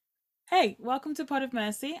Hey, welcome to Pod of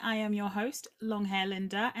Mercy. I am your host, Longhair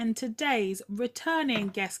Linda, and today's returning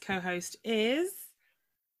guest co-host is...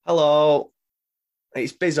 Hello.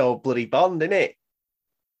 It's Bizzo bloody Bond, isn't it?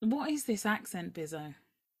 What is this accent, Bizzo?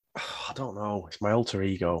 I don't know. It's my alter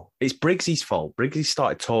ego. It's Briggsy's fault. Briggsy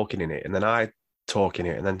started talking in it, and then I talk in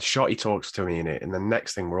it, and then Shotty talks to me in it, and then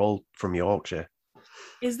next thing we're all from Yorkshire.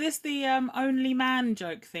 Is this the only man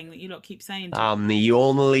joke thing that you lot keep saying to I'm the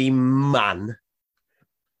only man.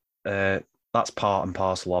 That's part and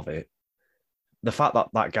parcel of it. The fact that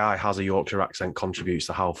that guy has a Yorkshire accent contributes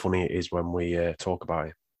to how funny it is when we talk about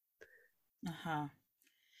it. Uh-huh.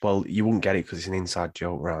 Well, you wouldn't get it because it's an inside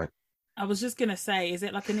joke, right? I was just going to say, is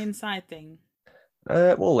it like an inside thing?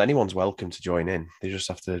 Well, anyone's welcome to join in. They just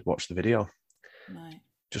have to watch the video. No.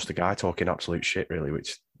 Just a guy talking absolute shit, really,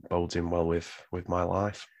 which bodes in well with my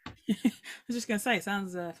life. I was just going to say,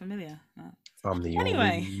 sounds familiar. I'm the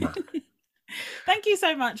Anyway, only man. thank you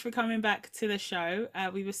so much for coming back to the show.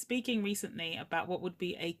 We were speaking recently about what would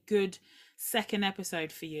be a good second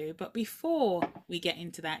episode for you. But before we get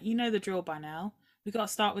into that, you know the drill by now. We got to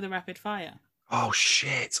start with a rapid fire. Oh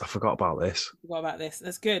shit! I forgot about this. What about this?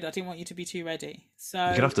 That's good. I didn't want you to be too ready. So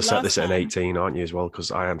You're gonna have to set this at an time, 18, aren't you, as well? Because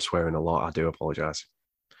I am swearing a lot. I do apologise.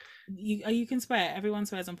 you can swear. Everyone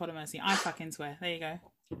swears on Pod of Mercy. I fucking swear. There you go.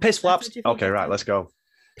 Piss flaps. If you feel Okay, right, better. let's go.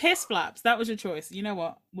 Piss flaps. That was your choice. You know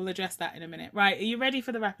what? We'll address that in a minute. Right. Are you ready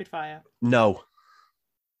for the rapid fire? No.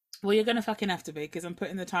 Well, you're gonna fucking have to be because I'm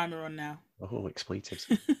putting the timer on now. Oh, expletives.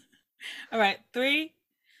 All right. 3,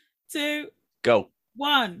 2, Go.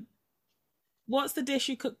 1. What's the dish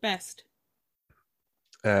you cook best?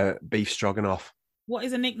 Beef stroganoff. What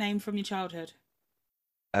is a nickname from your childhood?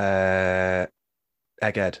 Egghead.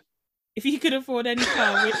 If you could afford any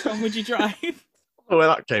car, which one would you drive? Where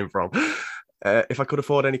that came from. If I could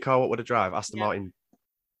afford any car, what would I drive? Aston Martin.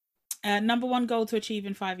 Number one goal to achieve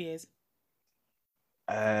in 5 years.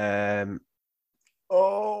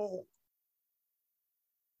 Oh,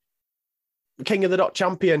 King of the Dot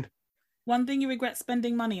champion. One thing you regret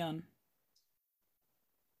spending money on.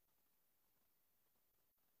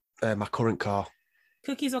 My current car.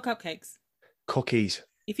 Cookies or cupcakes? Cookies.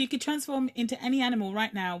 If you could transform into any animal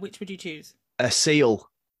right now, which would you choose? A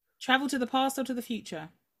seal. Travel to the past or to the future?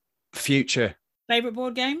 Future. Favorite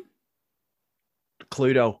board game?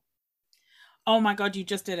 Cluedo. Oh my God, you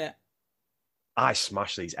just did it. I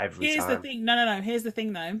smash these every Here's time. the thing. No. Here's the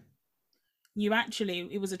thing though.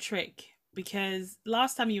 It was a trick because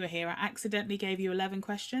last time you were here, I accidentally gave you 11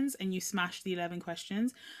 questions and you smashed the 11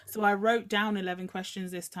 questions. So I wrote down 11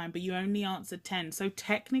 questions this time, but you only answered 10. So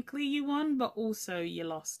technically you won, but also you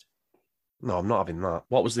lost. No, I'm not having that.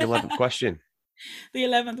 What was the 11th question? The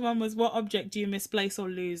 11th one was, what object do you misplace or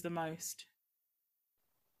lose the most?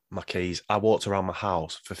 My keys. I walked around my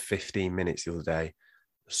house for 15 minutes the other day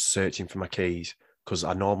searching for my keys because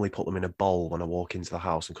I normally put them in a bowl when I walk into the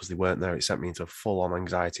house, and because they weren't there, it sent me into a full-on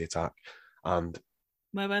anxiety attack. And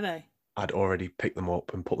Where were they? I'd already picked them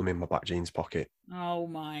up and put them in my back jeans pocket Oh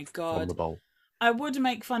my from the God. bowl. I would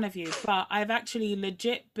make fun of you, but I've actually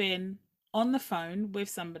legit been on the phone with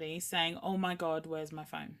somebody saying, oh my God, where's my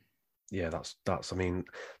phone? Yeah, that's. I mean,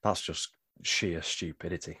 that's just sheer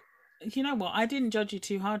stupidity. You know what? I didn't judge you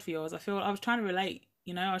too hard for yours. I was trying to relate.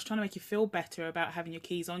 I was trying to make you feel better about having your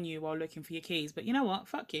keys on you while looking for your keys. But you know what?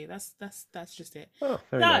 Fuck you. That's just it. Oh,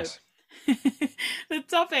 very So, nice. the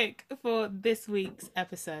topic for this week's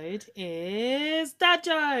episode is dad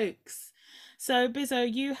jokes. So,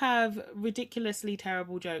 Bizzo, you have ridiculously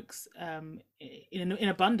terrible jokes in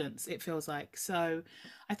abundance, it feels like. So,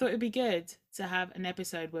 I thought it'd be good to have an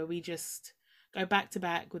episode where we just go back to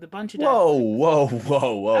back with a bunch of dad Whoa, jokes. whoa,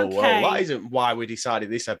 whoa, whoa, whoa. That Okay. isn't why we decided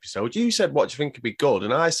this episode. You said, what do you think could be good?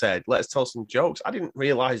 And I said, let's tell some jokes. I didn't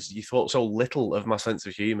realise you thought so little of my sense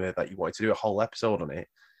of humour that you wanted to do a whole episode on it.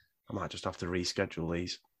 I might just have to reschedule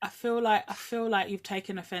these. I feel like you've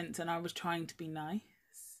taken offense and I was trying to be nice.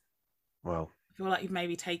 Well, I feel like you've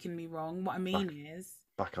maybe taken me wrong. What I mean is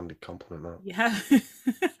backhanded compliment, that.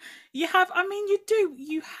 you have I mean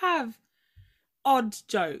you have odd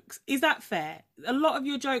jokes. Is that fair? A lot of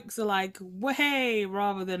your jokes are like way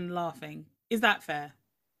rather than laughing. Is that fair?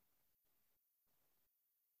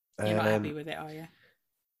 You're not happy with it, are you?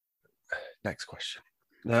 Next question.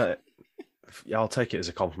 No, yeah, I'll take it as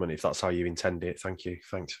a compliment if that's how you intend it. Thank you.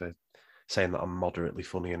 Thanks for saying that I'm moderately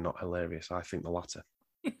funny and not hilarious. I think the latter.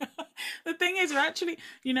 The thing is, we're actually,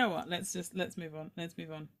 you know what? Let's move on. Let's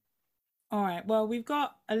move on. All right. Well, we've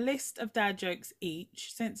got a list of dad jokes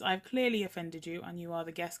each. Since I've clearly offended you and you are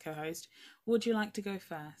the guest co-host, would you like to go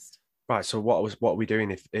first? Right. So what are we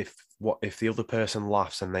doing if the other person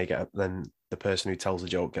laughs and then the person who tells the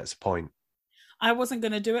joke gets a point? I wasn't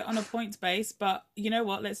going to do it on a points base, but you know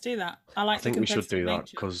what? Let's do that. I I like the think we should competitive do that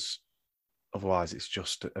nature. because otherwise it's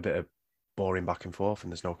just a bit of boring back and forth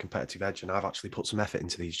and there's no competitive edge. And I've actually put some effort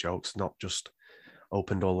into these jokes, not just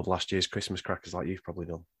opened all of last year's Christmas crackers like you've probably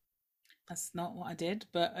done. That's not what I did,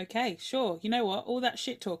 but okay, sure. You know what? All that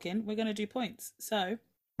shit talking, we're going to do points. So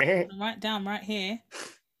I'm going to write down right here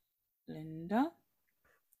Linda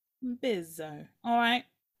Bizzo. All right.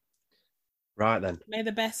 Right then. May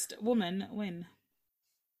the best woman win.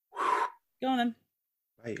 Go on then.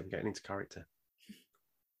 Wait, I'm getting into character.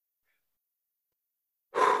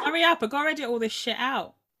 Hurry up. I got to edit all this shit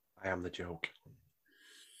out. I am the joke.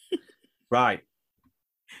 Right.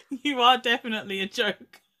 You are definitely a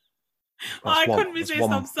joke. I couldn't resist.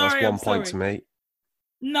 I'm sorry. That's 1 point to me.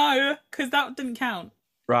 No, because that didn't count.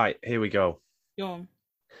 Right, here we go. Go on.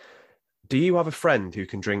 Do you have a friend who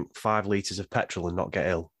can drink 5 litres of petrol and not get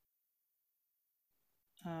ill?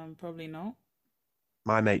 Probably not.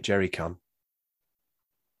 My mate Jerry can.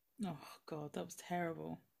 Oh, God, that was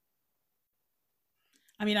terrible.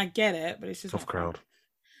 I mean, I get it, but it's just tough crowd.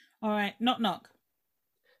 All right, knock, knock.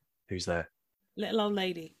 Who's there? Little old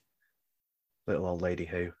lady. Little old lady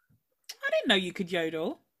who? I didn't know you could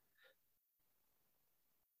yodel.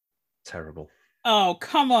 Terrible. Oh,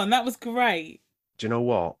 come on. That was great. Do you know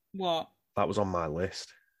what? What? That was on my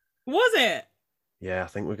list. Was it? Yeah, I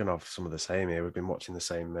think we're going to have some of the same here. We've been watching the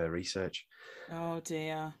same research. Oh,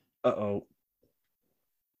 dear. Uh-oh.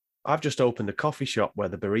 I've just opened a coffee shop where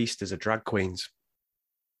the baristas are drag queens.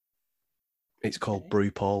 It's called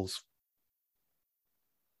Brew Paul's.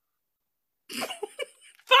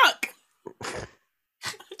 Fuck! I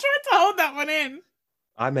tried to hold that one in.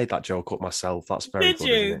 I made that joke up myself. That's very good. Did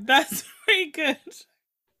you? That's very good.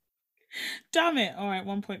 Damn it. All right,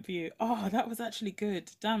 1 point for you. Oh, that was actually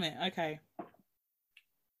good. Damn it. Okay.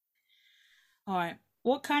 All right.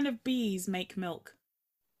 What kind of bees make milk?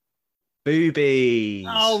 Boobies.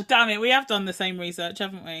 Oh, damn it. We have done the same research,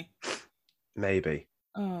 haven't we? Maybe.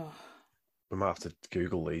 Oh. We might have to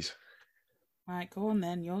Google these. Right, go on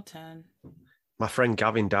then. Your turn. My friend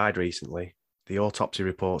Gavin died recently. The autopsy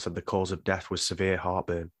report said the cause of death was severe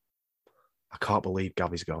heartburn. I can't believe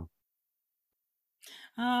Gavy's gone.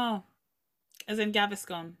 Oh, as in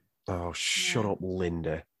Gaviscon. Oh, shut up,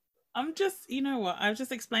 Linda. I'm just, you know what? I was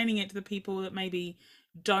just explaining it to the people that maybe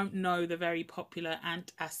don't know the very popular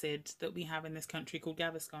antacid that we have in this country called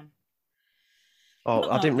Gaviscon. Oh,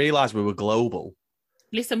 I didn't realise we were global.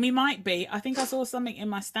 Listen, we might be. I think I saw something in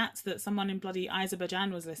my stats that someone in bloody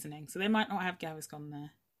Azerbaijan was listening, so they might not have Gaviscon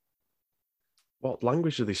there. What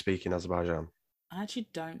language do they speak in Azerbaijan? I actually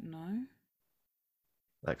don't know.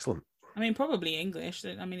 Excellent. I mean, probably English.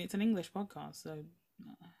 I mean, it's an English podcast, so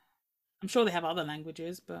I'm sure they have other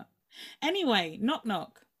languages, but anyway, knock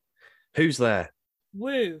knock. Who's there?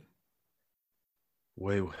 Woo.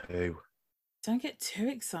 Woo hoo. Don't get too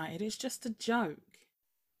excited. It's just a joke.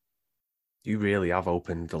 You really have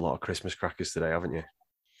opened a lot of Christmas crackers today, haven't you?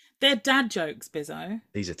 They're dad jokes, Bizzo.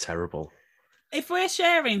 These are terrible. If we're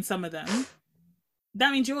sharing some of them,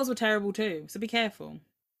 that means yours were terrible too. So be careful.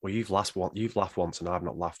 Well, you've laughed once and I've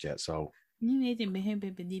not laughed yet, so...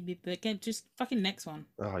 Just fucking next one.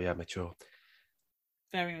 Oh, yeah, mature.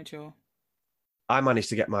 Very mature. I managed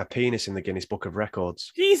to get my penis in the Guinness Book of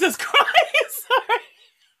Records. Jesus Christ!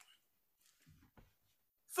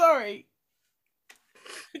 Sorry.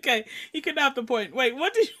 Okay, you can have the point. Wait,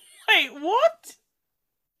 what?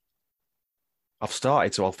 I've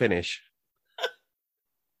started, so I'll finish.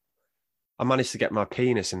 I managed to get my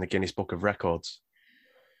penis in the Guinness Book of Records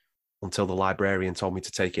until the librarian told me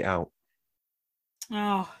to take it out.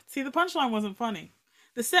 Oh, see, the punchline wasn't funny.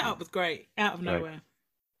 The setup was great, out of nowhere.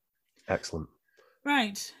 Excellent.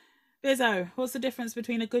 Right. Bizzo, what's the difference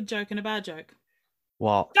between a good joke and a bad joke?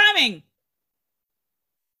 What? Timing!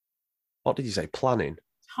 What did you say? Planning?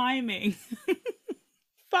 Timing.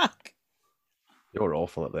 Fuck. You're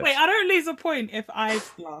awful at this. Wait, I don't lose a point if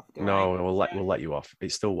I've laughed. No, we'll let you off.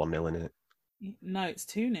 It's still 1-0, isn't it? No, it's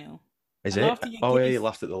 2-0. Is it? Oh, yeah, you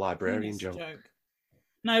laughed at the librarian joke.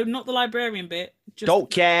 No, not the librarian bit. Just...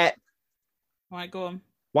 Don't care. Right, go on.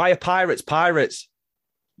 Why are pirates pirates?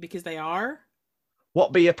 Because they are.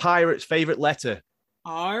 What be a pirate's favourite letter?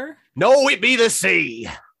 R? No, it be the C.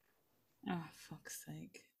 Oh, fuck's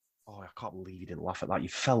sake. Oh, I can't believe you didn't laugh at that. You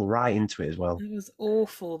fell right into it as well. It was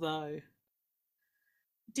awful, though.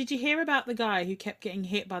 Did you hear about the guy who kept getting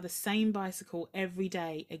hit by the same bicycle every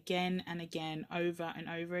day, again and again, over and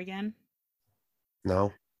over again?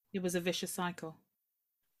 No. It was a vicious cycle.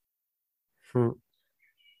 Hmm.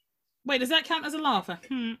 Wait, does that count as a laugher?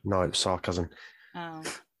 No, it was sarcasm. Oh.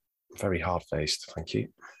 Very hard-faced, thank you.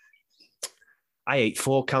 I ate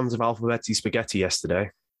 4 cans of Alphabetti spaghetti yesterday.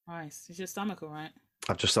 Nice. Is your stomach all right?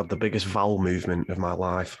 I've just had the biggest bowel movement of my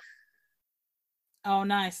life. Oh,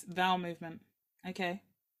 nice. Vowel movement. Okay.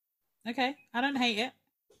 Okay. I don't hate it.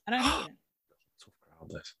 I don't hate it. Tough crowd,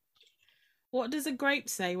 this. What does a grape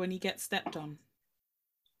say when he gets stepped on?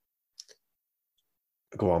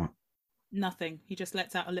 Go on. Nothing. He just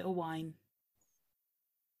lets out a little whine.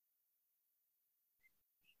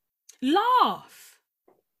 Laugh.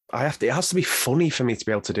 It has to be funny for me to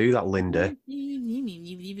be able to do that, Linda.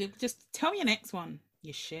 Just tell me your next one,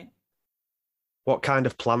 you shit. What kind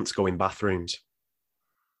of plants go in bathrooms?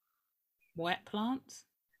 Wet plants?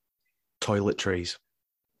 Toiletries.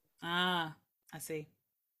 Ah, I see.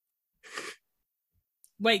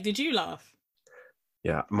 Wait, did you laugh?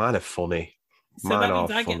 Yeah, mine are funny. So Mine that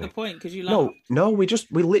means are I get funny. the point because you laughed. No, we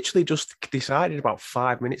literally just decided about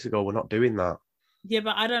 5 minutes ago we're not doing that. Yeah,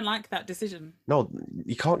 but I don't like that decision. No,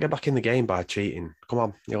 you can't get back in the game by cheating. Come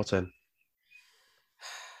on, your turn.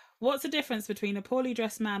 What's the difference between a poorly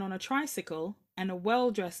dressed man on a tricycle and a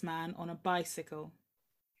well-dressed man on a bicycle?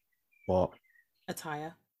 What?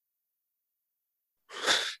 Attire.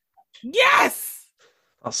 Yes!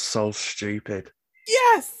 That's so stupid.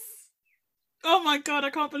 Yes! Oh my god,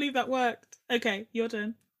 I can't believe that worked. Okay, your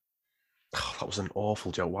turn. Oh, that was an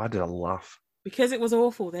awful joke. Why did I laugh? Because it was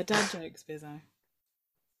awful. They're dad jokes, Bizzo.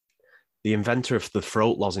 The inventor of the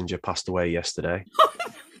throat lozenge passed away yesterday.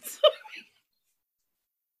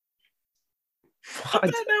 I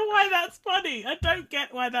don't know why that's funny. I don't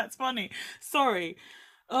get why that's funny. Sorry.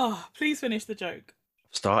 Oh, please finish the joke.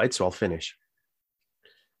 Started, so I'll finish.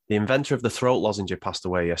 The inventor of the throat lozenge passed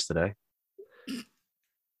away yesterday.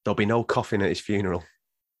 There'll be no coffin at his funeral.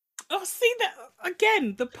 Oh, see that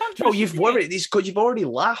again? The punch. No, you've worried. It's because you've already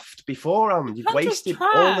laughed beforehand. You've wasted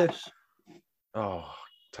all this. Oh,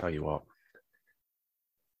 tell you what.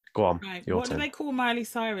 Go on. Right. Your What turn. do they call Miley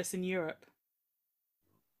Cyrus in Europe?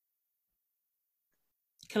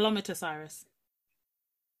 Kilometer Cyrus.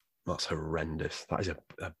 That's horrendous. That is a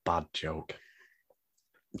bad joke.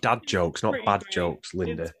 Dad jokes, not Pretty bad great. jokes,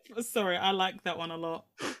 Linda. Sorry, I like that one a lot.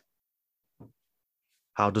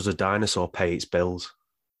 How does a dinosaur pay its bills?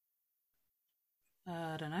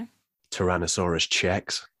 I don't know. Tyrannosaurus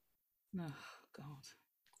checks. Oh, God.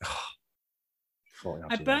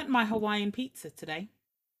 I I burnt my Hawaiian pizza today.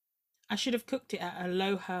 I should have cooked it at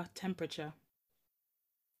aloha temperature.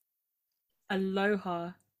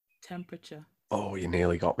 Aloha temperature. Oh, you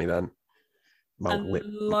nearly got me then.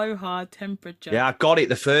 Aloha temperature. Yeah, I got it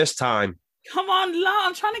the first time. Come on, laugh.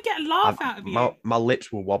 I'm trying to get a laugh out of you. My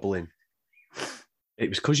lips were wobbling. It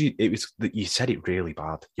was because you said it really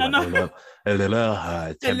bad. You I know.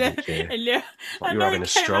 Aloha temperature. Like you were having a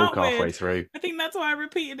stroke halfway through. I think that's why I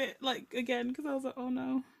repeated it again because I was like, oh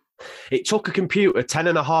no. It took a computer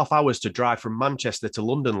 10.5 hours to drive from Manchester to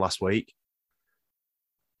London last week.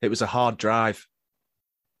 It was a hard drive.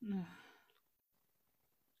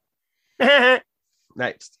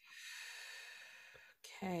 Next.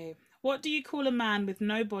 Okay. What do you call a man with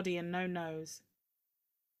no body and no nose?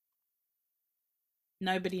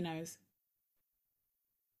 Nobody knows.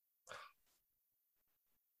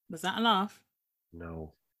 Was that a laugh?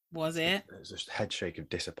 No. Was it? It was just a head shake of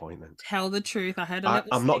disappointment. Tell the truth. I heard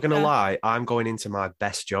I'm not going to lie. I'm going into my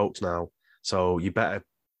best jokes now. So you better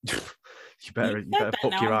hook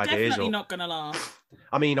your I'm ideas definitely up. not going to laugh.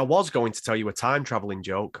 I mean, I was going to tell you a time traveling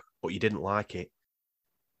joke, but you didn't like it.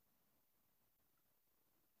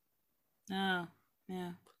 Oh,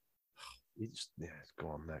 yeah. Go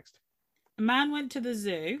on next. A man went to the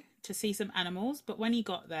zoo to see some animals, but when he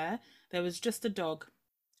got there was just a dog.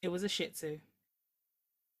 It was a Shih Tzu.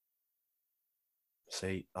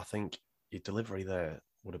 See, I think your delivery there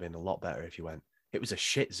would have been a lot better if you went, it was a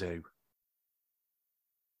Shih Tzu.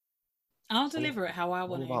 I'll deliver it how I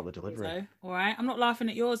want it. All about the delivery. All right? I'm not laughing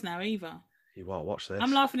at yours now either. You what? Watch this.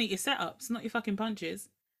 I'm laughing at your setups, not your fucking punches.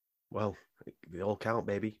 Well, they all count,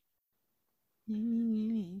 baby.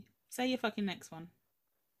 Say your fucking next one.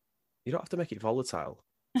 You don't have to make it volatile.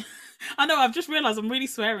 I know, I've just realised I'm really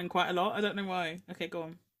swearing quite a lot. I don't know why. Okay, go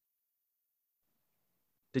on.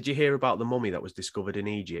 Did you hear about the mummy that was discovered in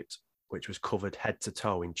Egypt, which was covered head to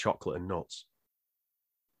toe in chocolate and nuts?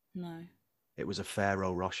 No. It was a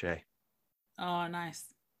Pharaoh Rocher. Oh, nice.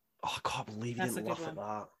 Oh, I can't believe you didn't laugh at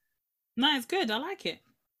that. No, it's good. I like it.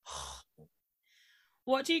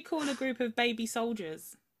 What do you call a group of baby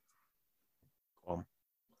soldiers? Go on.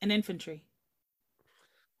 An infantry.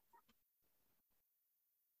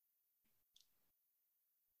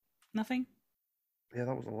 Nothing? Yeah,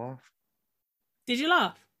 that was a laugh. Did you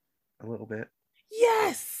laugh? A little bit.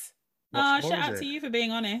 Yes! Shout out to you for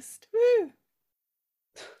being honest. Woo!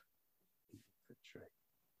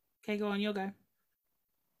 Okay, go on, you'll go.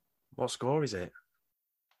 What score is it?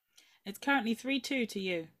 It's currently 3-2 to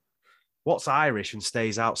you. What's Irish and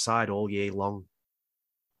stays outside all year long?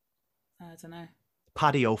 I don't know.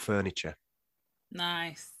 Patio furniture.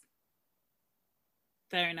 Nice.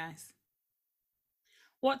 Very nice.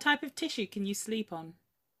 What type of tissue can you sleep on?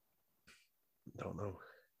 Don't know.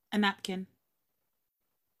 A napkin.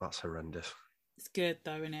 That's horrendous. It's good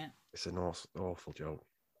though, isn't it? It's an awful joke.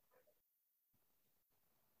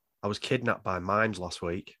 I was kidnapped by mimes last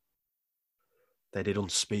week. They did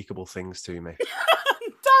unspeakable things to me.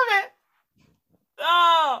 Damn it!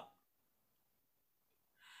 Oh!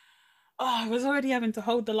 I was already having to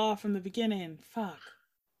hold the laugh from the beginning. Fuck.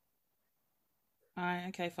 Alright,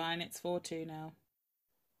 okay, fine. It's 4-2 now.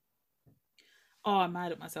 Oh, I'm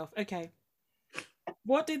mad at myself. Okay.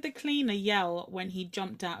 What did the cleaner yell when he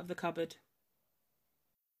jumped out of the cupboard?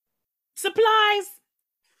 Supplies!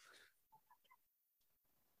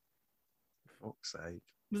 For fuck's sake.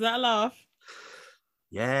 Was that a laugh?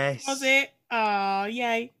 Yes. Was it? Oh,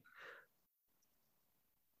 yay.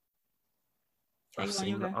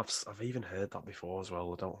 I've even heard that before as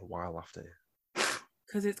well. I don't know why I laughed at it.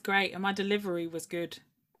 Because it's great and my delivery was good.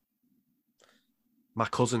 My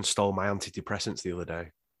cousin stole my antidepressants the other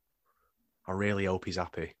day. I really hope he's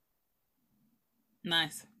happy.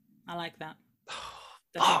 Nice. I like that.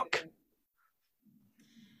 Fuck.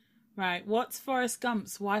 Right. What's Forrest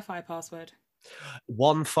Gump's Wi-Fi password?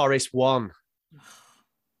 1Forest1. I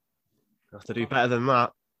have to do better than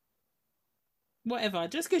that. Whatever.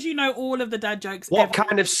 Just because you know all of the dad jokes. What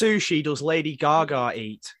kind of sushi does Lady Gaga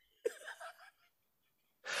eat?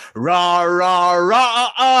 Rah, rah,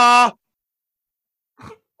 rah, ah.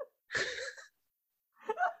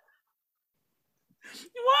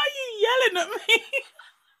 Why are you yelling at me?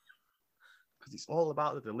 Because it's all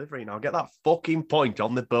about the delivery now. Get that fucking point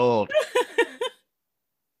on the board.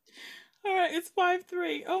 All right, it's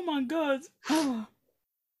 5-3. Oh my god.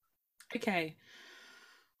 Okay.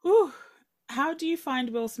 Whew. How do you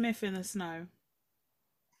find Will Smith in the snow?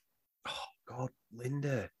 Oh God,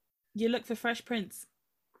 Linda. You look for Fresh Prince.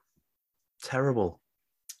 Terrible.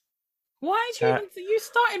 Why did you even... You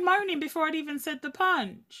started moaning before I'd even said the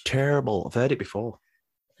punch. Terrible. I've heard it before.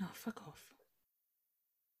 Oh, fuck off.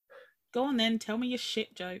 Go on then, tell me your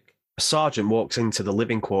shit joke. A sergeant walks into the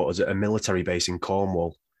living quarters at a military base in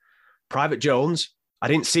Cornwall. Private Jones, I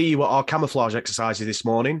didn't see you at our camouflage exercises this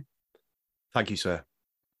morning. Thank you, sir.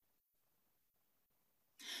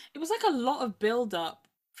 It was like a lot of build-up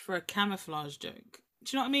for a camouflage joke.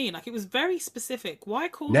 Do you know what I mean? Like, it was very specific. Why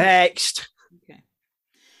call... Next! Okay.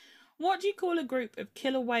 What do you call a group of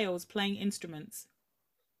killer whales playing instruments?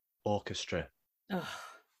 Orchestra. Ugh.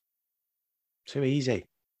 Too easy.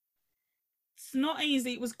 It's not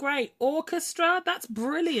easy. It was great. Orchestra? That's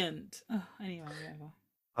brilliant. Oh, anyway, whatever.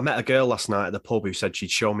 I met a girl last night at the pub who said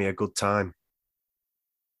she'd show me a good time.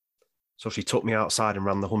 So she took me outside and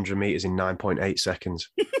ran the 100 metres in 9.8 seconds.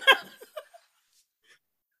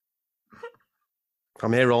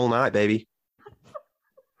 I'm here all night, baby.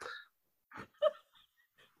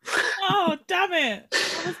 Oh, damn it.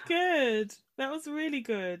 That was good. That was really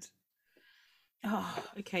good. Oh,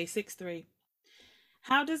 okay, 6-3.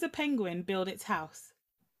 How does a penguin build its house?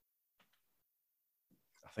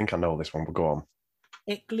 I think I know this one, but go on.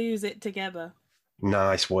 It glues it together.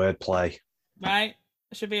 Nice wordplay. Right?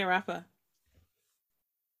 I should be a rapper.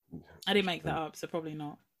 I didn't make that up, so probably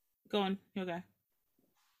not. Go on, you'll go.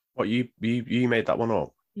 What, you made that one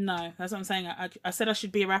up? No, that's what I'm saying. I said I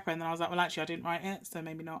should be a rapper, and then I was like, well, actually, I didn't write it, so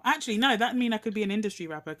maybe not. Actually, no, that mean I could be an industry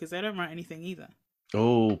rapper, because they don't write anything either.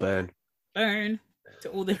 Oh, burn. Burn to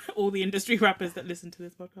all the industry rappers that listen to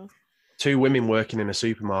this podcast. Two women working in a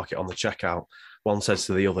supermarket on the checkout. One says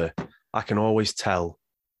to the other, I can always tell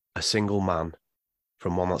a single man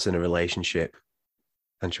from one that's in a relationship.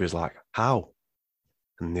 And she was like, how?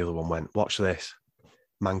 And the other one went, watch this.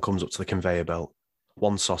 Man comes up to the conveyor belt.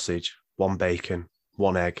 One sausage, one bacon,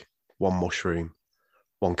 one egg, one mushroom,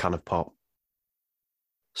 one can of pop.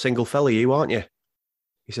 Single fella you, aren't you?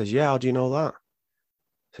 He says, yeah, how do you know that?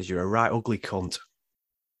 He says, you're a right ugly cunt.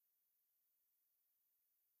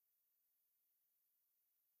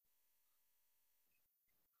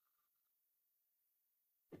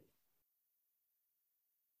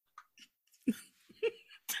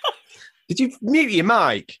 Did you mute your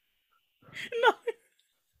mic? No.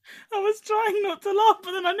 I was trying not to laugh,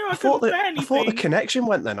 but then I knew I couldn't say anything. I thought the connection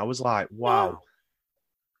went then. I was like, wow.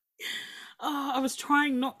 I was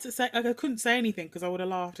trying not to say... I couldn't say anything because I would have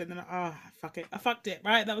laughed. And then, fuck it. I fucked it.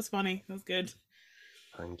 Right, that was funny. That was good.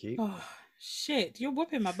 Thank you. Oh, shit. You're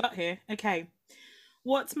whooping my butt here. Okay.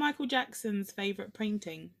 What's Michael Jackson's favourite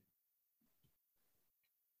painting?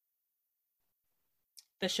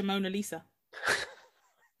 The Shimona Lisa.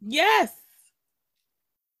 Yes.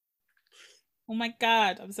 Oh my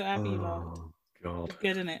God. I'm so happy you laughed. Oh, God. It's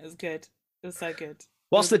good, isn't it? It was good. It was so good.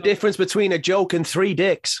 What's the difference between a joke and three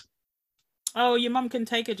dicks? Oh, your mum can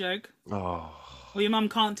take a joke. Oh. Or your mum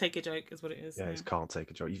can't take a joke, is what it is. Yeah, it can't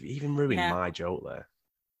take a joke. You've even ruined my joke there.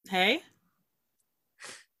 Hey?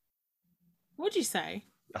 What'd you say?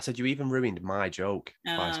 I said you even ruined my joke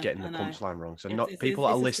by getting the punchline wrong. So people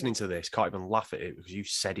that are listening to this can't even laugh at it because you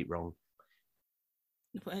said it wrong.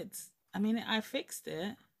 But I fixed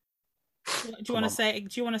it. Do you want to say it?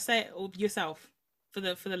 Do you want to say it yourself for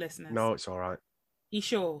the listeners? No, it's all right. You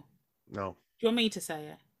sure? No. Do you want me to say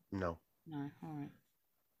it? No. No. All right.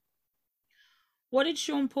 What did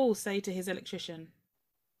Sean Paul say to his electrician?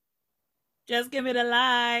 Just give it a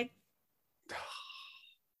like.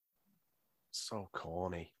 So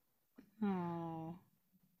corny. Oh.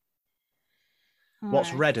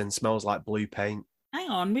 What's red and smells like blue paint? Hang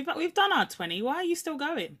on, we've done our 20. Why are you still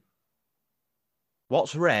going?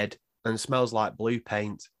 What's red and smells like blue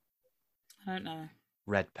paint? I don't know.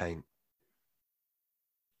 Red paint.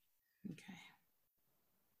 Okay.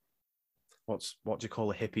 What do you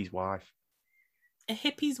call a hippie's wife? A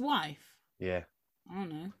hippie's wife? Yeah. I don't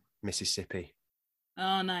know. Mississippi.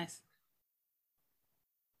 Oh, nice.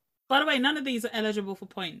 By the way, none of these are eligible for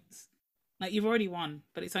points. Like, you've already won,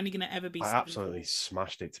 but it's only going to ever be 7-4. I absolutely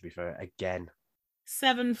smashed it, to be fair, again.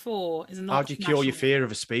 7-4 is not. How do you cure your fear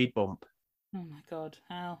of a speed bump? Oh my God,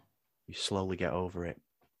 how? You slowly get over it.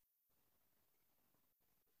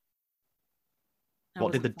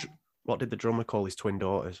 What did the drummer call his twin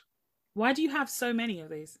daughters? Why do you have so many of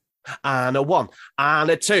these? And a 1 and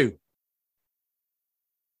a 2.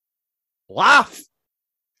 Laugh!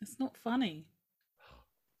 It's not funny.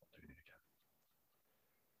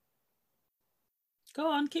 Go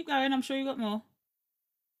on, keep going. I'm sure you got more.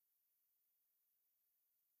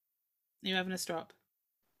 Are you having a strop?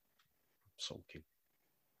 I'm sulking.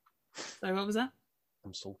 Sorry, what was that?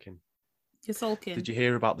 I'm sulking. You're sulking. Did you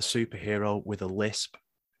hear about the superhero with a lisp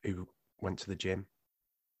who went to the gym?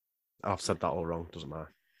 I've said that all wrong. Doesn't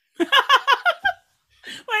matter.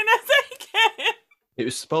 Wait, no, take it. It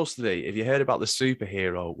was supposed to be, if you heard about the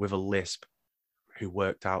superhero with a lisp who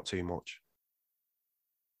worked out too much,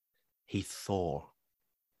 he's Thor.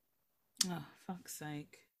 Oh, fuck's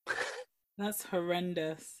sake. That's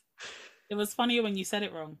horrendous. It was funnier when you said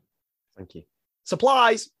it wrong. Thank you.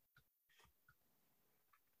 Supplies!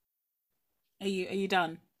 Are you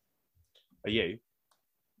done? Are you?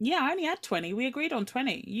 Yeah, I only had 20. We agreed on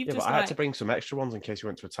 20. But I had to bring some extra ones in case you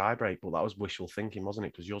went to a tie break, but that was wishful thinking, wasn't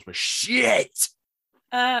it? Because yours were shit!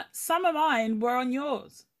 Some of mine were on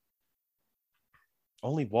yours.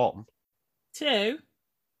 Only 1? 2?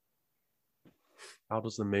 How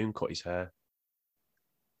does the moon cut his hair?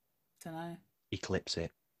 Don't know. Eclipse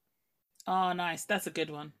it. Oh, nice. That's a good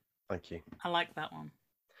one. Thank you. I like that one.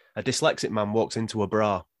 A dyslexic man walks into a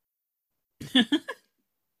bra.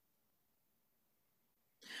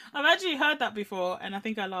 I've actually heard that before, and I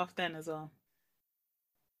think I laughed then as well.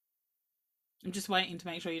 I'm just waiting to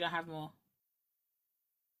make sure you don't have more.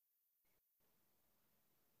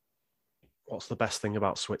 What's the best thing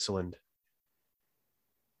about Switzerland?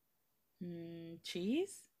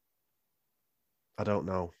 Cheese? I don't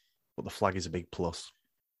know, but the flag is a big plus.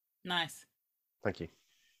 Nice. Thank you.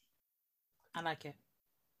 I like it.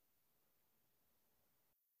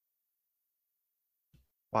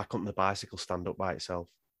 Why couldn't the bicycle stand up by itself?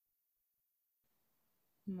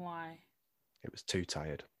 Why? It was too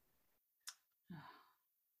tired.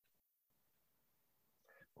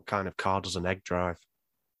 What kind of car does an egg drive?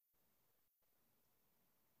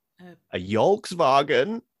 A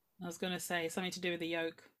Volkswagen. I was going to say something to do with the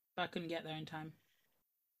yolk, but I couldn't get there in time.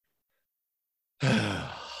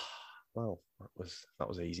 Well, that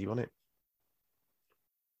was easy, wasn't it?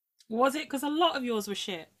 Was it? Because a lot of yours were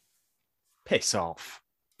shit. Piss off.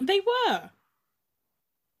 They were.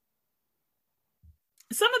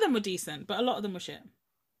 Some of them were decent, but a lot of them were shit.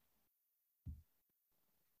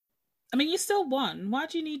 I mean, you still won. Why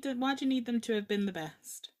do you need them to have been the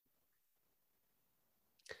best?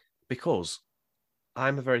 Because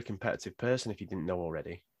I'm a very competitive person, if you didn't know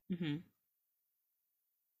already. Mm-hmm.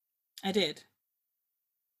 I did.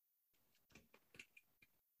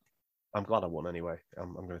 I'm glad I won anyway.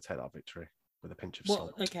 I'm going to take that victory with a pinch of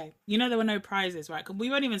salt. Okay. You know there were no prizes, right? We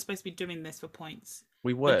weren't even supposed to be doing this for points.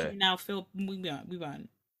 We were. But you now feel we weren't. We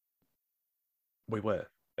were.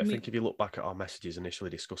 I think if you look back at our messages initially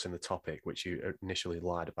discussing the topic, which you initially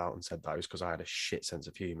lied about and said that was because I had a shit sense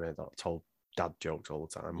of humour that I told dad jokes all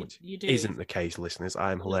the time, which isn't the case, listeners.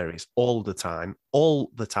 I am hilarious all the time.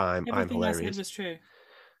 All the time, I'm hilarious. Everything I said was true.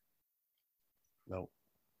 No.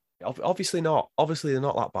 Obviously not. Obviously they're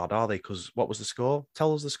not that bad, are they? Because what was the score?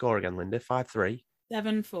 Tell us the score again, Linda. 5-3.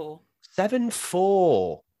 7-4.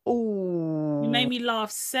 7-4. You made Ooh. me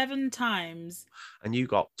laugh 7 times. And you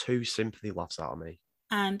got 2 sympathy laughs out of me.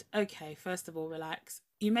 And okay, first of all, relax.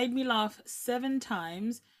 You made me laugh 7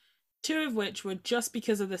 times, 2 of which were just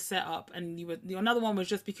because of the setup, and another one was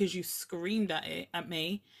just because you screamed at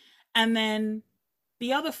me, and then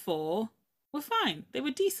the other 4 were fine. They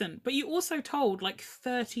were decent, but you also told like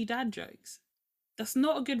 30 dad jokes. That's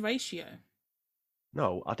not a good ratio.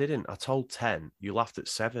 No, I didn't. I told 10. You laughed at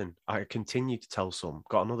 7. I continued to tell some.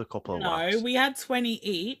 Got another couple of laughs. No, we had 20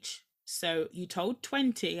 each. So you told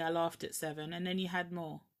 20, I laughed at 7, and then you had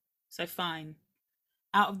more. So fine.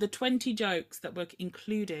 Out of the 20 jokes that were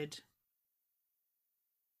included,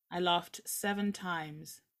 I laughed 7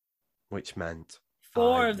 times. Which meant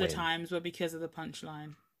 4 of the times were because of the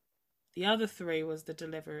punchline. The other 3 was the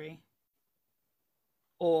delivery.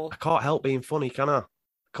 Or I can't help being funny, can I?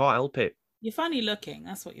 Can't help it. You're funny looking,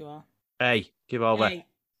 that's what you are. Hey, give over. Hey.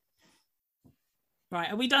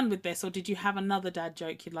 Right, are we done with this, or did you have another dad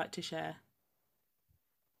joke you'd like to share?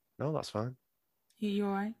 No, that's fine. You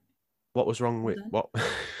all right? What was wrong with what?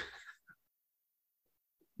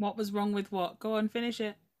 What was wrong with what? Go on, finish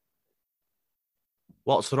it.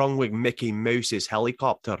 What's wrong with Mickey Mouse's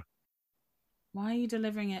helicopter? Why are you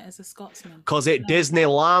delivering it as a Scotsman? Because it's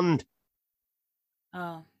Disneyland.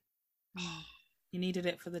 Oh. You needed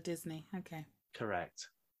it for the Disney. Okay. Correct.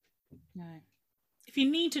 No. If you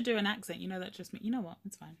need to do an accent, you know that just you know what?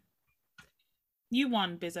 It's fine. You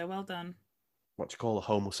won, Bizzo. Well done. What do you call a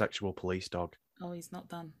homosexual police dog? Oh, he's not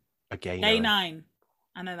done. A gay Day 9. 9.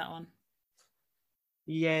 I know that one.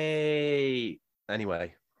 Yay!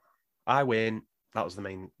 Anyway, I win. That was the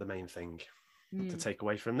main thing to take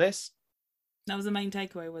away from this. That was the main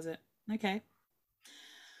takeaway, was it? Okay.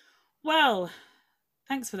 Well,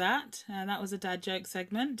 thanks for that. That was a dad joke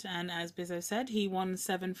segment, and as Bizzo said, he won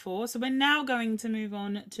 7-4. So we're now going to move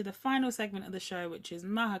on to the final segment of the show, which is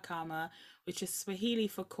Mahakama, which is Swahili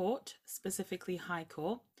for court, specifically High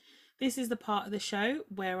Court. This is the part of the show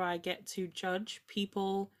where I get to judge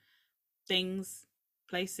people, things,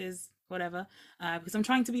 places, whatever, because I'm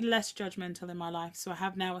trying to be less judgmental in my life. So I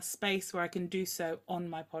have now a space where I can do so on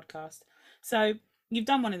my podcast. So you've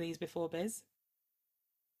done one of these before, Biz.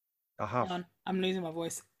 I have. I'm losing my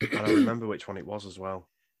voice. And I remember which one it was as well.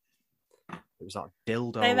 It was that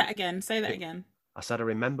dildo. Say that again. I said I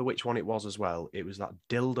remember which one it was as well. It was that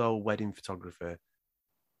dildo wedding photographer.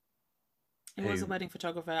 It was a wedding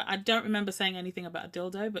photographer. I don't remember saying anything about a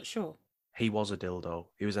dildo, but sure. He was a dildo.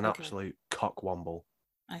 He was an absolute cockwomble.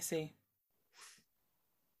 I see.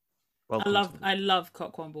 Welcome I love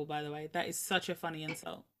cockwomble, by the way. That is such a funny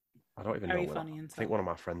insult. I don't even Very know. funny insult. I think one of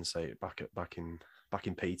my friends say it back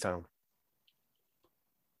in P-Town.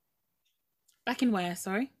 Back in where,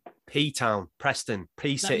 sorry? P-Town, Preston,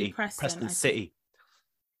 P-City, Preston City.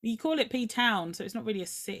 You call it P-Town, so it's not really a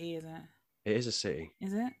city, is it? It is a city.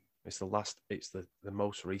 Is it? It's the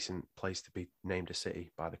most recent place to be named a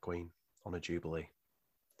city by the Queen on a Jubilee.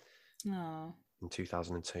 Oh. In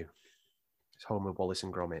 2002. It's home of Wallace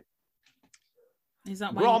and Gromit. Is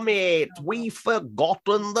that Gromit, we've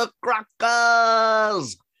forgotten the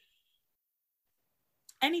crackers.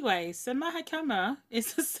 Anyway, so Mahakama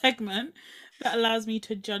is a segment that allows me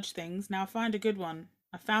to judge things. Now, I found a good one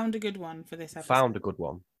for this episode. Found a good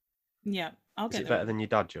one? Yeah, I'll get it. Is it better than your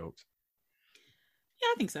dad jokes? Yeah,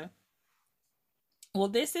 I think so. Well,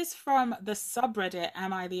 this is from the subreddit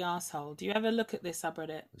Am I the Arsehole? Do you ever look at this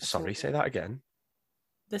subreddit? Sorry, say that again.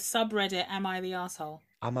 The subreddit Am I the Arsehole?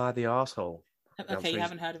 Am I the arsehole? Okay, you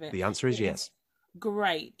haven't heard of it. The answer is yes.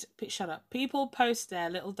 Great. Shut up. People post their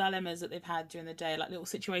little dilemmas that they've had during the day, like little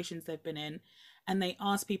situations they've been in, and they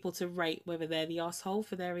ask people to rate whether they're the arsehole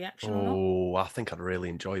for their reaction or not. Oh, I think I'd really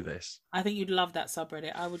enjoy this. I think you'd love that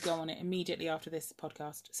subreddit. I would go on it immediately after this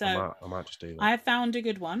podcast. So I might just do that. I found a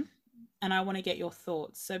good one, and I want to get your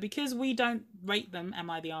thoughts. So because we don't rate them, am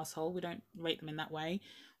I the arsehole? We don't rate them in that way.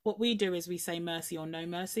 What we do is we say mercy or no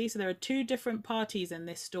mercy. So there are 2 different parties in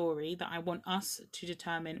this story that I want us to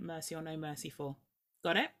determine mercy or no mercy for.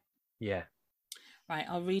 Got it? Yeah. Right,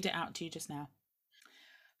 I'll read it out to you just now.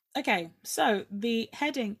 Okay, so the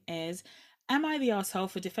heading is, Am I the arsehole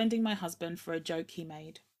for defending my husband for a joke he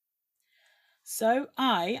made? So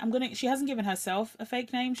she hasn't given herself a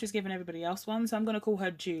fake name, she's given everybody else one, so I'm going to call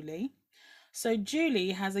her Julie. So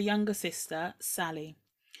Julie has a younger sister, Sally.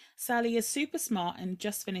 Sally is super smart and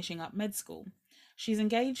just finishing up med school. She's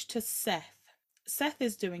engaged to Seth. Seth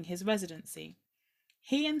is doing his residency.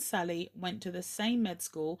 He and Sally went to the same med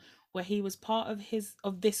school where he was part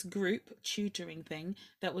of this group tutoring thing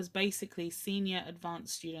that was basically senior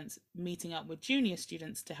advanced students meeting up with junior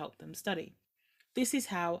students to help them study. This is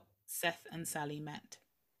how Seth and Sally met.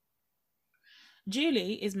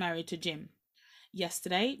 Julie is married to Jim.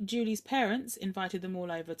 Yesterday, Julie's parents invited them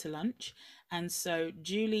all over to lunch, and so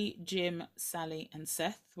Julie, Jim, Sally, and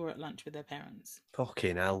Seth were at lunch with their parents.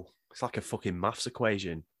 Fucking hell. It's like a fucking maths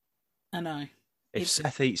equation. I know. If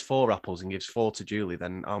Seth eats 4 apples and gives 4 to Julie,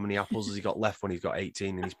 then how many apples has he got left when he's got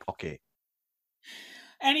 18 in his pocket?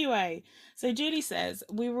 Anyway, so Julie says,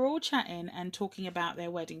 we were all chatting and talking about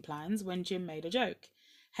their wedding plans when Jim made a joke.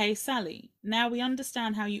 Hey, Sally, now we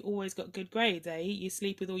understand how you always got good grades, eh? You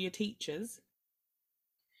sleep with all your teachers.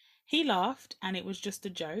 He laughed, and it was just a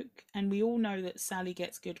joke, and we all know that Sally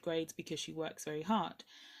gets good grades because she works very hard.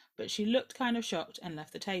 But she looked kind of shocked and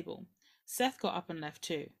left the table. Seth got up and left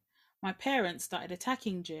too. My parents started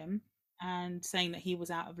attacking Jim and saying that he was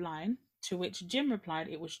out of line, to which Jim replied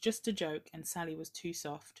it was just a joke and Sally was too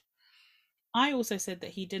soft. I also said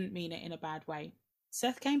that he didn't mean it in a bad way.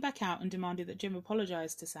 Seth came back out and demanded that Jim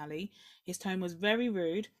apologise to Sally. His tone was very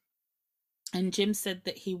rude, and Jim said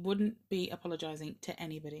that he wouldn't be apologising to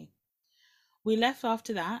anybody. We left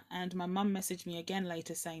after that, and my mum messaged me again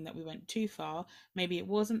later saying that we went too far. Maybe it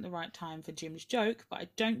wasn't the right time for Jim's joke, but I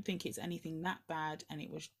don't think it's anything that bad, and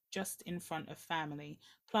it was just in front of family.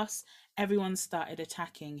 Plus, everyone started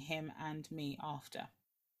attacking him and me after.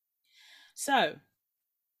 So,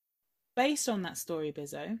 based on that story,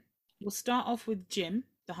 Bizzo, we'll start off with Jim,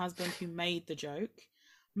 the husband who made the joke.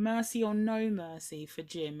 Mercy or no mercy for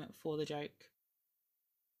Jim for the joke?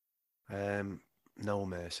 No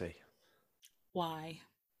mercy. Why?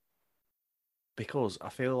 Because I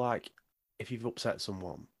feel like if you've upset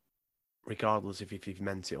someone, regardless if you've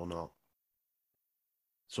meant it or not,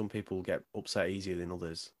 some people get upset easier than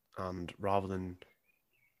others. And rather than,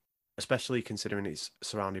 especially considering it's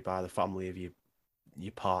surrounded by the family of your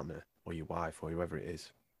partner or your wife or whoever it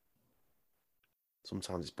is,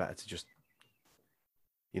 sometimes it's better to just,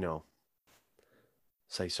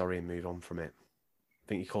 say sorry and move on from it. I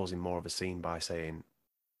think you're causing more of a scene by saying,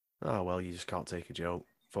 oh, well, you just can't take a joke.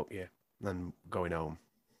 Fuck you. Then going home.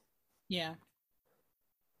 Yeah.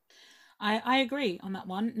 I agree on that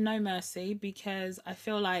one. No mercy, because I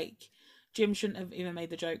feel like Jim shouldn't have even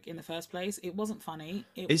made the joke in the first place. It wasn't funny.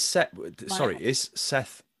 Is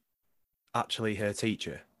Seth actually her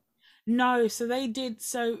teacher? No, so they did.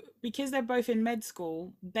 So because they're both in med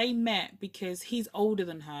school, they met because he's older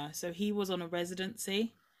than her. So he was on a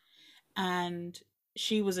residency and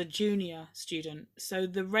she was a junior student. So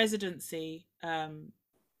the residency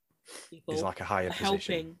people is like a higher position.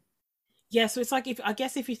 Helping. Yeah, so it's like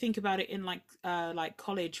if you think about it in like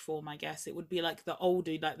college form, I guess it would be like the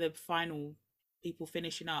older, like the final people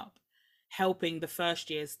finishing up, helping the first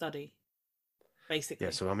year's study, basically.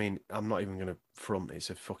 Yeah, so I mean, I'm not even gonna front. It's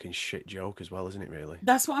a fucking shit joke as well, isn't it? Really.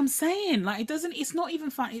 That's what I'm saying. Like, it's not even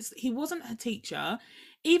fun. He wasn't a teacher,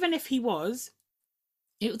 even if he was.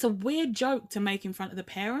 It was a weird joke to make in front of the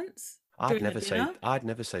parents. I'd never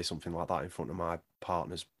say something like that in front of my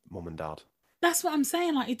partner's mum and dad. That's what I'm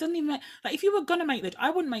saying. Like, it doesn't even like if you were gonna make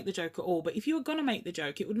I wouldn't make the joke at all. But if you were gonna make the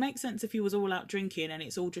joke, it would make sense if you was all out drinking and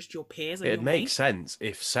it's all just your peers. It'd make sense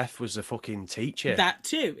if Seth was a fucking teacher. That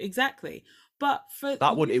too, exactly. But for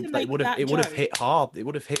that would have hit hard. It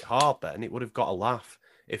would have hit hard then. It would have got a laugh.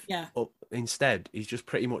 Instead, he's just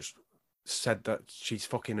pretty much said that she's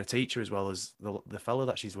fucking a teacher as well as the fella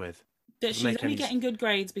that she's with. That she's only getting good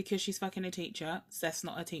grades because she's fucking a teacher. Seth's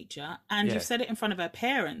not a teacher. And you've said it in front of her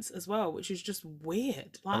parents as well, which is just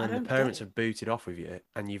weird. Like, and then the parents have booted off with you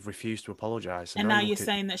and you've refused to apologise. And now you're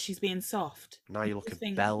saying that she's being soft. Now you look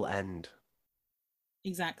a bell end.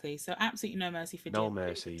 Exactly. So absolutely no mercy for Jim. No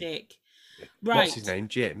mercy. Dick. Right. What's his name?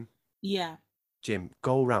 Jim? Yeah. Jim,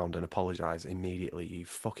 go round and apologise immediately, you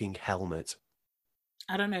fucking helmet.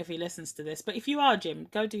 I don't know if he listens to this, but if you are, Jim,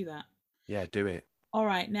 go do that. Yeah, do it. All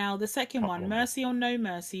right, now the second one, mercy or no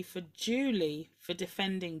mercy for Julie for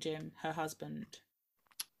defending Jim, her husband.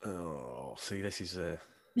 Oh, see, this is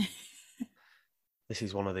this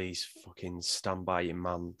is one of these fucking stand by your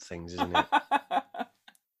man things, isn't it?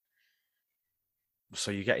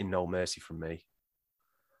 So you're getting no mercy from me.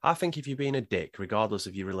 I think if you're being a dick, regardless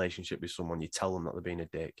of your relationship with someone, you tell them that they're being a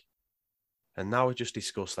dick. And now we just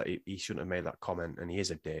discussed that he shouldn't have made that comment and he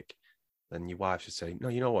is a dick. Then your wife should say, no,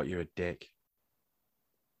 you know what, you're a dick.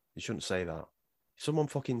 You shouldn't say that. If someone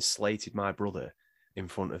fucking slated my brother in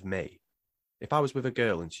front of me, if I was with a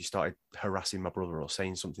girl and she started harassing my brother or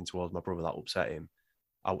saying something towards my brother that upset him,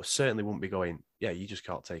 I certainly wouldn't be going, yeah, you just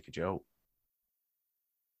can't take a joke.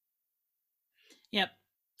 Yep.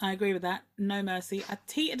 I agree with that. No mercy. I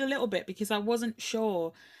teetered a little bit because I wasn't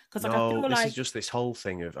sure. Because like I No, feel this is like just this whole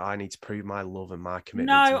thing of I need to prove my love and my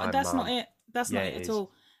commitment to no, my that's not mum. it. That's Yeah, not it it at is.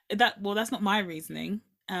 all. That's not my reasoning.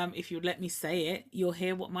 If you let me say it, you'll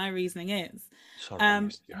hear what my reasoning is. Sorry,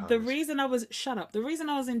 Mr. The Johannes. reason I was shut up. The reason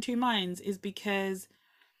I was in two minds is because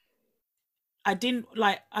I didn't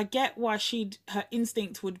like. I get why her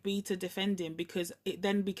instinct would be to defend him because it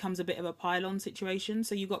then becomes a bit of a pile-on situation.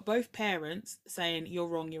 So you got both parents saying you're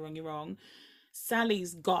wrong, you're wrong, you're wrong.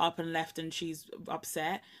 Sally's got up and left and she's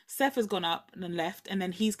upset. Seth has gone up and left and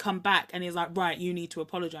then he's come back and he's like, right, you need to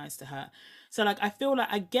apologize to her. So like I feel like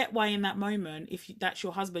I get why in that moment, if that's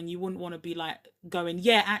your husband, you wouldn't want to be like going,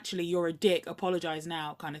 yeah, actually you're a dick, apologize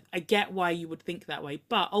now kind of. I get why you would think that way,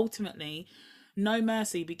 but ultimately no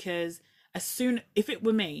mercy because if it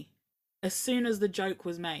were me, as soon as the joke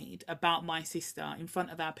was made about my sister in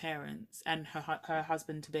front of our parents and her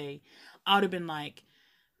husband to be, I would have been like,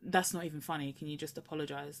 that's not even funny. Can you just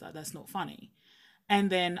apologize? Like that's not funny. And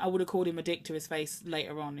then I would have called him a dick to his face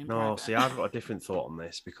later on in No, private. see, I've got a different thought on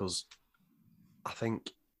this because I think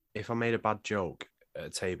if I made a bad joke at a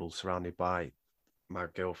table surrounded by my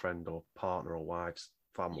girlfriend or partner or wife's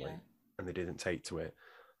family Yeah. and they didn't take to it,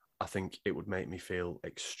 I think it would make me feel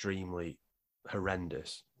extremely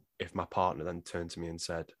horrendous if my partner then turned to me and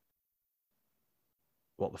said,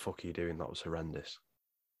 what the fuck are you doing? That was horrendous.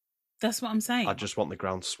 That's what I'm saying. I just want the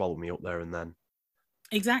ground to swallow me up there and then.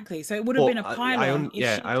 Exactly. So it would have been a pile-on if she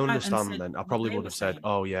I turned and understand said then. I what probably they would were have said, saying.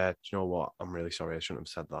 oh, yeah, do you know what? I'm really sorry. I shouldn't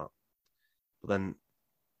have said that. But then,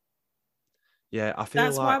 yeah, I feel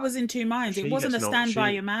That's why I like was in two minds. It she wasn't gets a no. stand by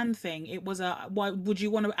She your man thing. It was a why would you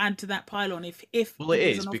want to add to that pile-on if Well, it there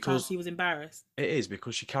was is an off chance because he was embarrassed?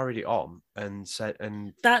 she carried it on and said,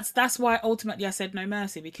 and That's why ultimately I said no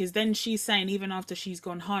mercy because then she's saying even after she's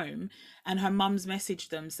gone home and her mum's messaged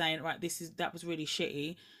them saying right that was really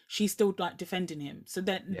shitty, she's still like defending him. So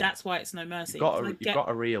yeah, that's why it's no mercy. you've got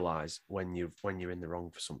to realize when you're in the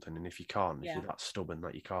wrong for something, and if you can't, if Yeah. you're that stubborn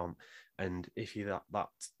that you can't, and if you're that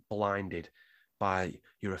blinded by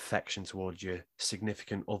your affection towards your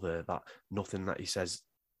significant other that nothing that he says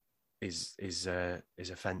is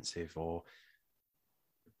offensive or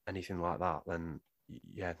anything like that, then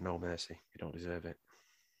yeah, no mercy. You don't deserve it.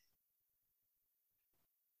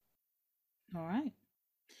 All right.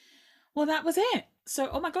 Well, that was it. So,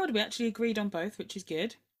 oh my god, we actually agreed on both, which is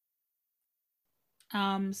good.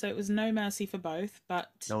 So it was no mercy for both, but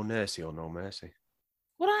No mercy or no mercy.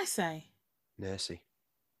 what did I say? Mercy.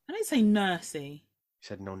 I didn't say nursey. He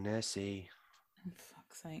said no mercy. Oh,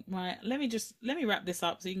 fuck's sake. Right, let me wrap this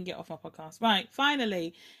up so you can get off my podcast. Right,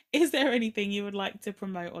 finally, is there anything you would like to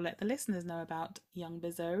promote or let the listeners know about Young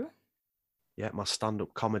Bizzo? Yeah, my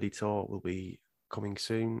stand-up comedy tour will be coming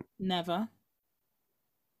soon. Never.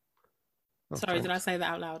 Oh, Sorry, thanks. did I say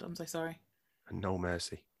that out loud? I'm so sorry. And no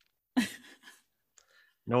mercy.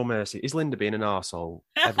 No mercy. Is Linda being an arsehole?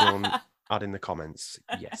 Everyone add in the comments.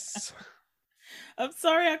 Yes. I'm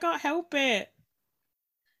sorry, I can't help it.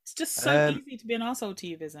 It's just so easy to be an arsehole to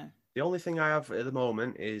you, Bizzo. The only thing I have at the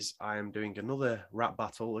moment is I am doing another rap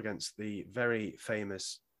battle against the very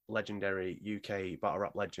famous, legendary UK battle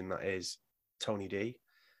rap legend that is Tony D.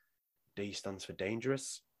 D stands for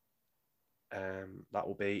dangerous. That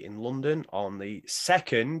will be in London on the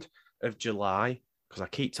 2nd of July, because I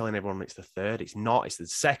keep telling everyone it's the 3rd. It's not. It's the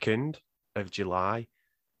 2nd of July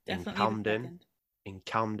Definitely in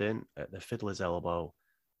Camden at the Fiddler's Elbow.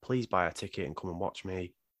 Please buy a ticket and come and watch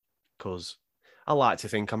me, because I like to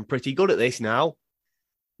think I'm pretty good at this now.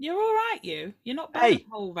 You're all right, you. You're not bad at the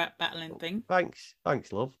whole rap battling thing. Thanks,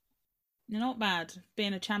 love. You're not bad.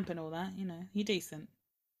 Being a champ and all that, you're decent.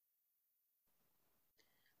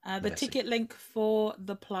 The ticket link for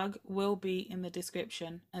the plug will be in the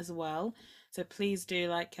description as well. So please do,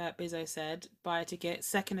 like Bizzo said, buy a ticket.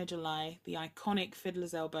 2nd of July, the iconic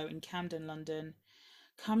Fiddler's Elbow in Camden, London.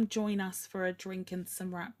 Come join us for a drink and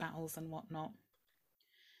some rap battles and whatnot.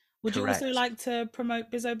 Would Correct. you also like to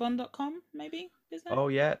promote bizzobond.com, maybe, Bizzo? Oh,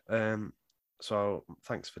 yeah. So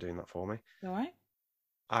thanks for doing that for me. All right.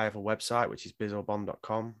 I have a website, which is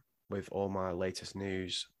bizzobond.com, with all my latest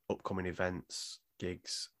news, upcoming events,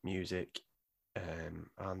 gigs, music, and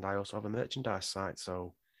I also have a merchandise site.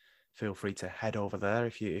 So feel free to head over there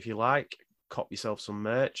if you like. Cop yourself some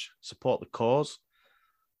merch, support the cause,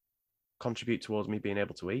 contribute towards me being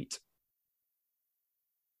able to eat.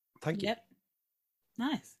 Thank you. Yep.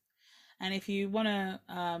 Nice. And if you want to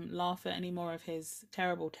laugh at any more of his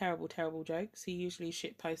terrible, terrible, terrible jokes, he usually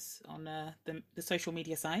shit posts on the social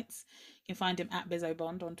media sites. You can find him at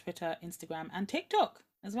bizzobond on Twitter, Instagram, and TikTok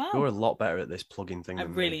as well. You're a lot better at this plugging thing than I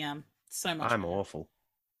really am. So much. I'm awful.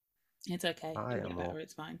 It's okay. I It'll am get more. better.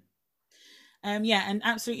 It's fine. Yeah, and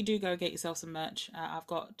absolutely do go get yourself some merch. I've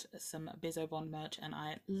got some Bizzo Bond merch and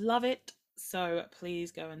I love it. So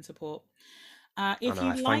please go and support. And If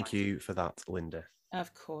I you like, thank you for that, Linda.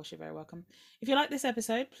 of course, you're very welcome. If you like this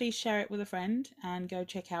episode, please share it with a friend and go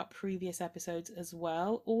check out previous episodes as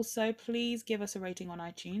well. Also, please give us a rating on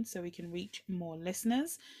iTunes so we can reach more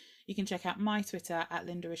listeners. You can check out my Twitter at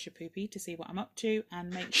LindaIshapoopy to see what I'm up to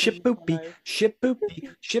and make sure you Shipoopy, follow.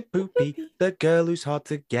 Shipoopy, Shipoopy, the girl who's hard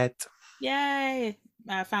to get. Yay!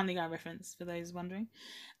 Family Guy reference for those wondering.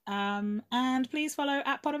 And please follow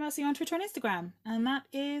at Podomercy on Twitter and Instagram. And that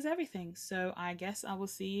is everything. So I guess I will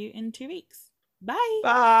see you in 2 weeks. Bye.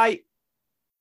 Bye.